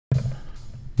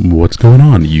What's going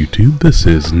on, YouTube? This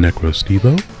is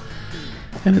Necrostevo,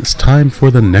 and it's time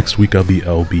for the next week of the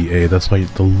LBA. That's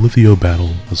like the Lithio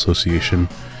Battle Association.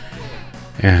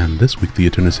 And this week the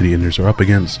Eterna City Enders are up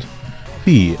against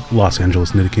the Los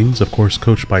Angeles Nidokings, of course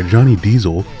coached by Johnny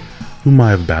Diesel, whom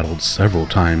I have battled several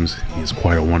times. He is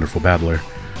quite a wonderful battler.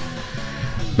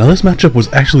 Now this matchup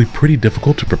was actually pretty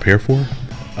difficult to prepare for.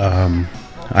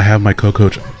 I have my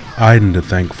co-coach Aiden to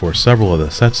thank for several of the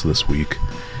sets this week.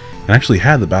 And actually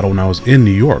had the battle when I was in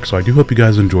New York, so I do hope you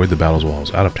guys enjoyed the battles while I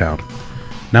was out of town.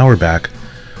 Now we're back.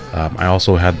 I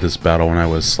also had this battle when I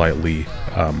was slightly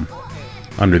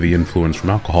under the influence from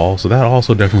alcohol, so that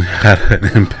also definitely had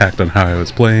an impact on how I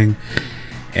was playing.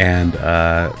 And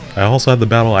I also had the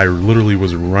battle, I literally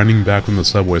was running back from the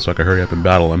subway so I could hurry up and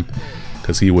battle him,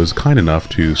 because he was kind enough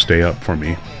to stay up for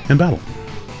me and battle.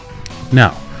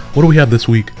 Now, what do we have this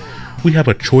week? We have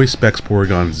a Choice Specs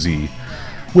Porygon Z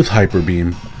with Hyper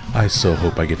Beam. I so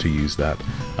hope I get to use that.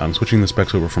 I'm switching the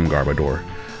specs over from Garbodor.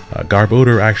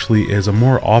 Garbodor actually is a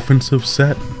more offensive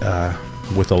set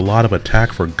with a lot of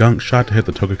attack for Gunk Shot to hit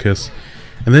the Togekiss,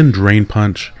 and then Drain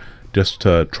Punch just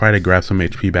to try to grab some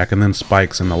HP back, and then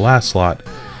Spikes in the last slot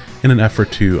in an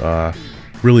effort to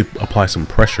really apply some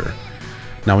pressure.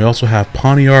 Now we also have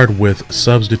Pawniard with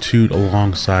Substitute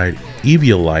alongside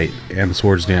Eviolite and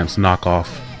Swords Dance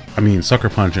knockoff, Sucker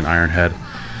Punch and Iron Head.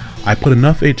 I put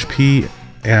enough HP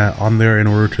on there in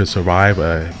order to survive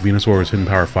a Venusaur's Hidden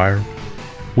Power Fire,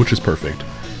 which is perfect.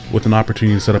 With an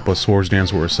opportunity to set up a Swords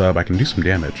Dance or a sub, I can do some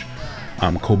damage.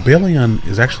 Cobalion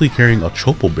is actually carrying a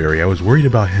Chople Berry. I was worried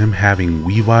about him having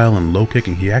Weavile and Low Kick,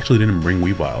 and he actually didn't bring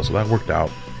Weavile, so that worked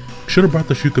out. Should have brought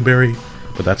the Shuka Berry,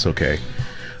 but that's okay.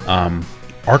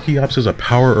 Archeops is a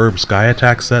Power Herb Sky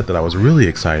Attack set that I was really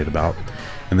excited about.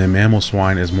 And then Mammal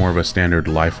Swine is more of a standard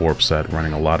Life Orb set,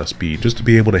 running a lot of speed, just to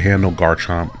be able to handle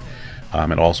Garchomp.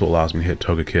 It also allows me to hit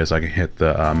Togekiss. I can hit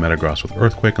the Metagross with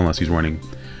Earthquake unless he's running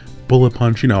Bullet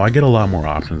Punch. You know, I get a lot more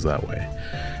options that way.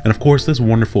 And of course, this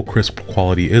wonderful crisp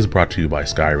quality is brought to you by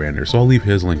Skyrander, so I'll leave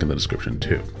his link in the description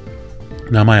too.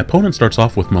 Now my opponent starts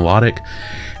off with Melodic,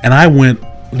 and I went,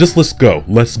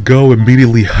 let's go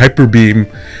immediately, Hyper Beam.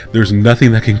 There's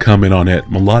nothing that can come in on it.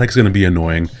 Melodic's going to be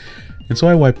annoying. And so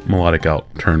I wiped Melodic out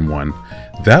turn 1.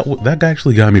 That guy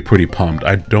actually got me pretty pumped.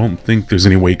 I don't think there's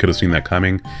any way you could have seen that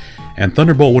coming. And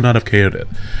Thunderbolt would not have KO'd it.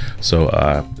 So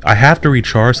I have to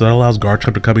recharge, so that allows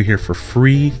Garchomp to come in here for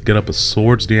free, get up a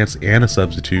Swords Dance and a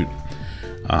Substitute.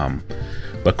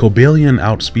 But Cobalion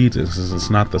outspeeds it since it's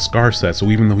not the Scar set,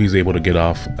 so even though he's able to get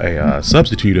off a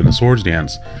Substitute and a Swords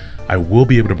Dance, I will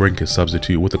be able to break his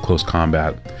Substitute with a close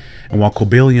combat. And while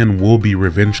Cobalion will be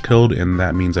revenge killed, and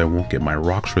that means I won't get my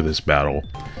rocks for this battle,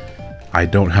 I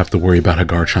don't have to worry about a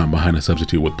Garchomp behind a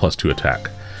Substitute with +2 attack.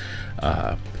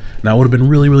 Now it would have been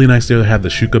really nice to have the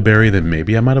Shuka Berry, then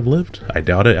maybe I might have lived. I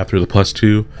doubt it after the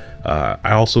 +2.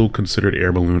 I also considered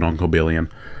Air Balloon on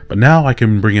Cobalion, but now I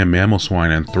can bring in Mammal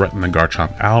Swine and threaten the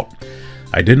Garchomp out.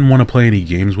 I didn't want to play any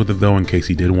games with it though, in case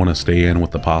he did want to stay in with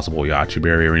the possible Yachi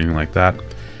Berry or anything like that.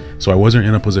 So I wasn't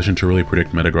in a position to really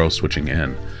predict Metagross switching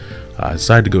in. I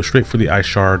decided to go straight for the Ice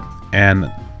Shard,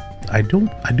 and I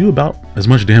do about as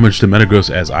much damage to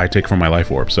Metagross as I take from my Life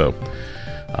Orb, so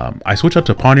I switch up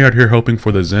to Pawniard here hoping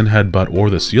for the Zen Headbutt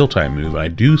or the Seal type move. I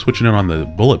do switch in on the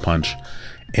Bullet Punch,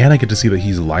 and I get to see that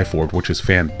he's Life Orb, which is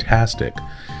fantastic.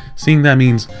 Seeing that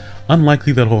means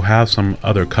unlikely that he'll have some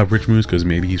other coverage moves, because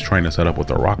maybe he's trying to set up with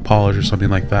a Rock Polish or something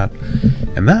like that.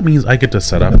 And that means I get to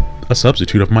set up a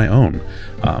Substitute of my own,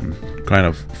 kind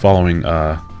of following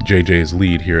JJ's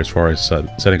lead here as far as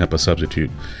setting up a Substitute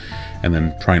and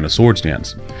then trying to Swords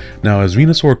Dance. Now as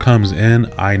Venusaur comes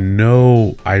in, I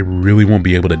know I really won't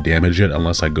be able to damage it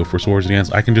unless I go for Swords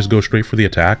Dance. I can just go straight for the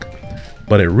attack,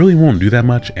 but it really won't do that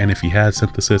much, and if he has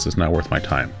Synthesis, it's not worth my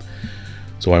time.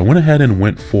 So I went ahead and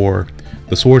went for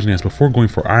the Swords Dance before going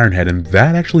for Iron Head, and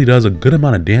that actually does a good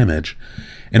amount of damage.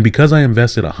 And because I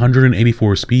invested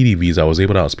 184 speed EVs, I was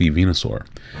able to outspeed Venusaur.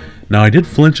 Now I did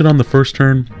flinch it on the first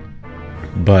turn,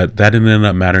 but that didn't end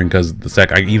up mattering because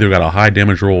I either got a high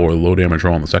damage roll or a low damage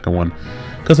roll on the second one,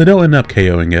 because I don't end up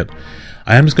KOing it.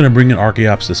 I am just going to bring in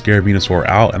Archeops to scare Venusaur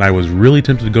out, and I was really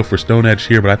tempted to go for Stone Edge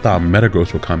here, but I thought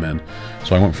Metagross would come in,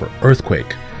 so I went for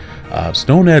Earthquake.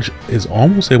 Stone Edge is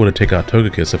almost able to take out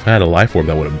Togekiss. If I had a Life Orb,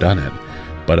 that would have done it.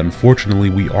 But unfortunately,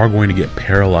 we are going to get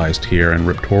paralyzed here, and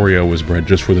Riptorio was bred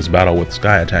just for this battle with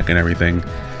Sky Attack and everything.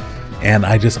 And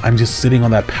I'm just sitting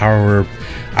on that Power Herb.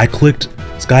 I clicked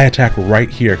Sky Attack right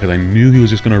here because I knew he was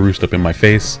just going to roost up in my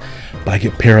face, but I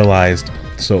get paralyzed.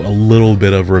 So a little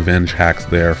bit of revenge hacks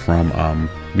there from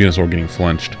Venusaur getting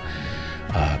flinched.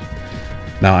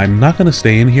 Now, I'm not going to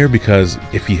stay in here because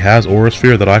if he has Aura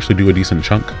Sphere, that'll actually do a decent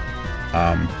chunk.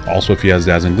 Also, if he has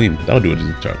Dazzling Gleam, that'll do a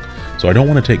decent chunk. So I don't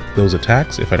want to take those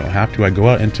attacks if I don't have to. I go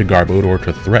out into Garbodor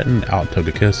to threaten out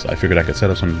Togekiss. I figured I could set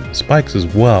up some spikes as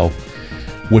well,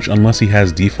 which unless he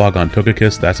has Defog on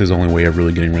Togekiss, that's his only way of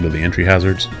really getting rid of the entry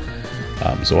hazards.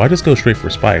 So I just go straight for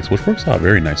spikes, which works out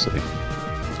very nicely.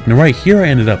 Now right here I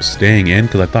ended up staying in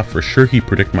because I thought for sure he'd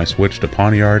predict my switch to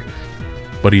Pawniard,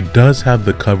 but he does have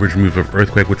the coverage move of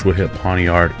Earthquake, which would hit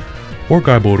Pawniard or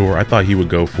Garbodor. I thought he would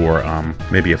go for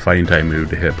maybe a fighting type move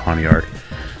to hit Pawniard.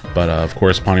 But of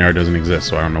course Pawniard doesn't exist,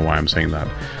 so I don't know why I'm saying that.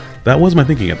 That was my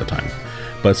thinking at the time.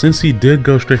 But since he did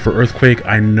go straight for Earthquake,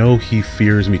 I know he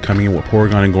fears me coming in with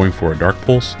Porygon and going for a Dark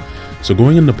Pulse. So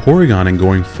going into Porygon and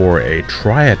going for a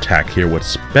Tri-Attack here with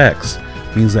Specs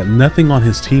means that nothing on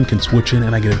his team can switch in,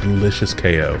 and I get a delicious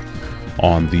KO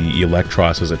on the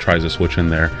Electros as it tries to switch in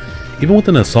there. Even with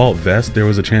an Assault Vest, there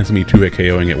was a chance of me 2-hit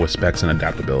KOing it with Specs and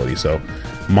Adaptability. So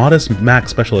modest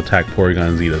max special attack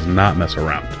Porygon Z does not mess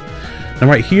around. Now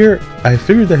right here, I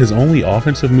figured that his only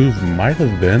offensive move might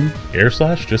have been Air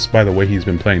Slash, just by the way he's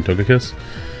been playing Togekiss.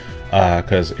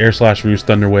 Because Air Slash, Roost,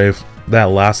 Thunder Wave, that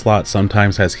last slot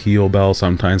sometimes has Heal Bell,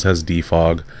 sometimes has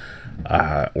Defog,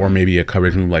 or maybe a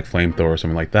coverage move like Flamethrower or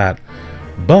something like that.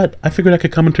 But I figured I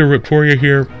could come into Victoria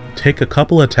here, take a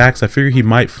couple attacks. I figured he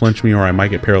might flinch me or I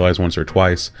might get paralyzed once or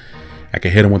twice. I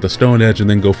could hit him with the Stone Edge and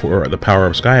then go for the Power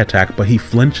of Sky attack, but he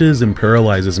flinches and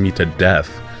paralyzes me to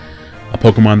death. A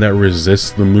Pokemon that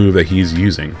resists the move that he's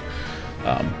using.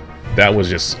 That was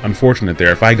just unfortunate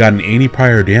there. If I gotten any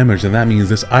prior damage, then that means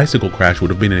this Icicle Crash would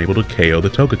have been able to KO the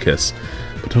Togekiss.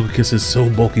 But Togekiss is so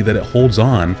bulky that it holds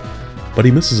on, but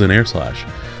he misses an Air Slash.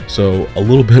 So a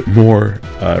little bit more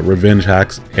revenge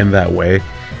hacks in that way.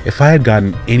 If I had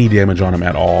gotten any damage on him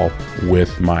at all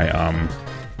with my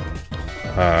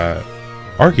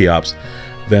Archeops,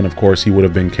 then of course he would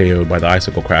have been KO'd by the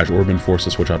Icicle Crash or been forced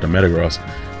to switch out to Metagross.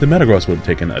 The Metagross would have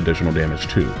taken additional damage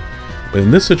too. But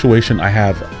in this situation, I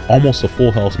have almost a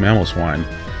full health Mamoswine,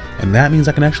 and that means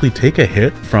I can actually take a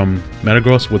hit from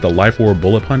Metagross with a Life Orb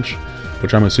Bullet Punch,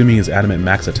 which I'm assuming is Adamant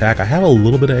Max Attack. I have a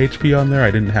little bit of HP on there.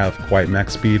 I didn't have quite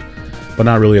max speed, but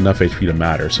not really enough HP to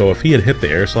matter. So if he had hit the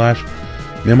Air Slash,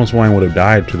 Mamoswine would have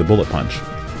died to the Bullet Punch.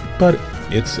 But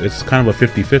it's kind of a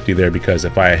 50-50 there, because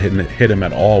if I had hit him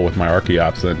at all with my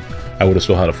Archeops, then I would have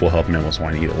still had a full health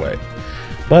Mamoswine either way.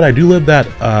 But I do live that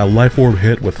Life Orb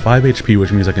hit with 5 HP,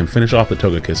 which means I can finish off the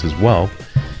Togekiss as well.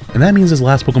 And that means his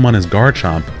last Pokemon is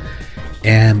Garchomp.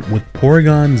 And with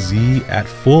Porygon Z at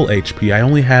full HP, I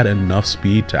only had enough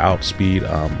speed to outspeed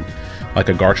like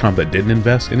a Garchomp that didn't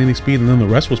invest in any speed, and then the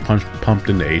rest was pumped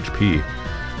into HP.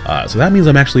 So that means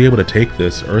I'm actually able to take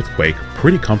this Earthquake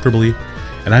pretty comfortably,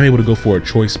 and I'm able to go for a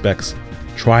Choice Specs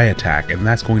Tri-Attack, and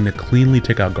that's going to cleanly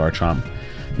take out Garchomp,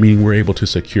 meaning we're able to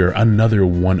secure another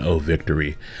 1-0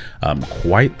 victory.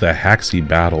 Quite the hacksy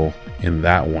battle in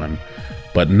that one,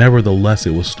 but nevertheless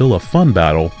it was still a fun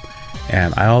battle,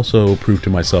 and I also proved to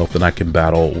myself that I can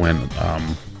battle when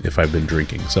if I've been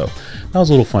drinking. So that was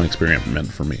a little fun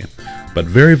experiment for me. But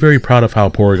very, very proud of how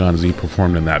Porygon Z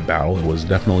performed in that battle. It was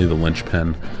definitely the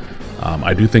linchpin.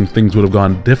 I do think things would have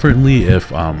gone differently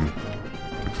if,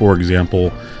 for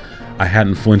example, I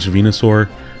hadn't flinched Venusaur.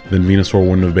 Then Venusaur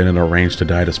wouldn't have been in a range to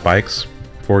die to Spikes,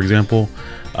 for example.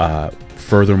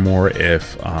 Furthermore,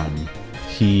 if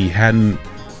he hadn't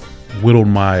whittled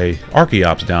my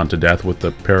Archeops down to death with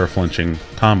the para-flinching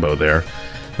combo there,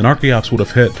 then Archeops would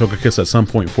have hit Togekiss at some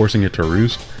point, forcing it to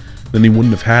roost. Then he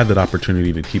wouldn't have had that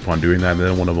opportunity to keep on doing that, and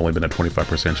then it would have only been a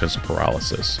 25% chance of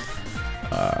paralysis.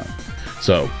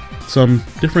 So some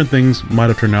different things might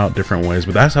have turned out different ways,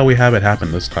 but that's how we have it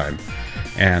happen this time.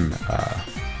 And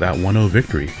that 1-0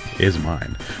 victory is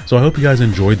mine. So I hope you guys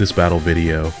enjoyed this battle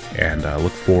video, and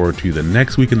look forward to the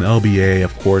next week in the LBA.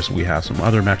 Of course, we have some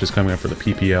other matches coming up for the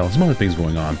PPL, some other things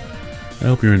going on. I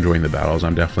hope you're enjoying the battles.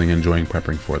 I'm definitely enjoying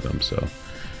prepping for them. So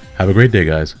have a great day,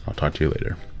 guys. I'll talk to you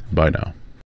later. Bye now.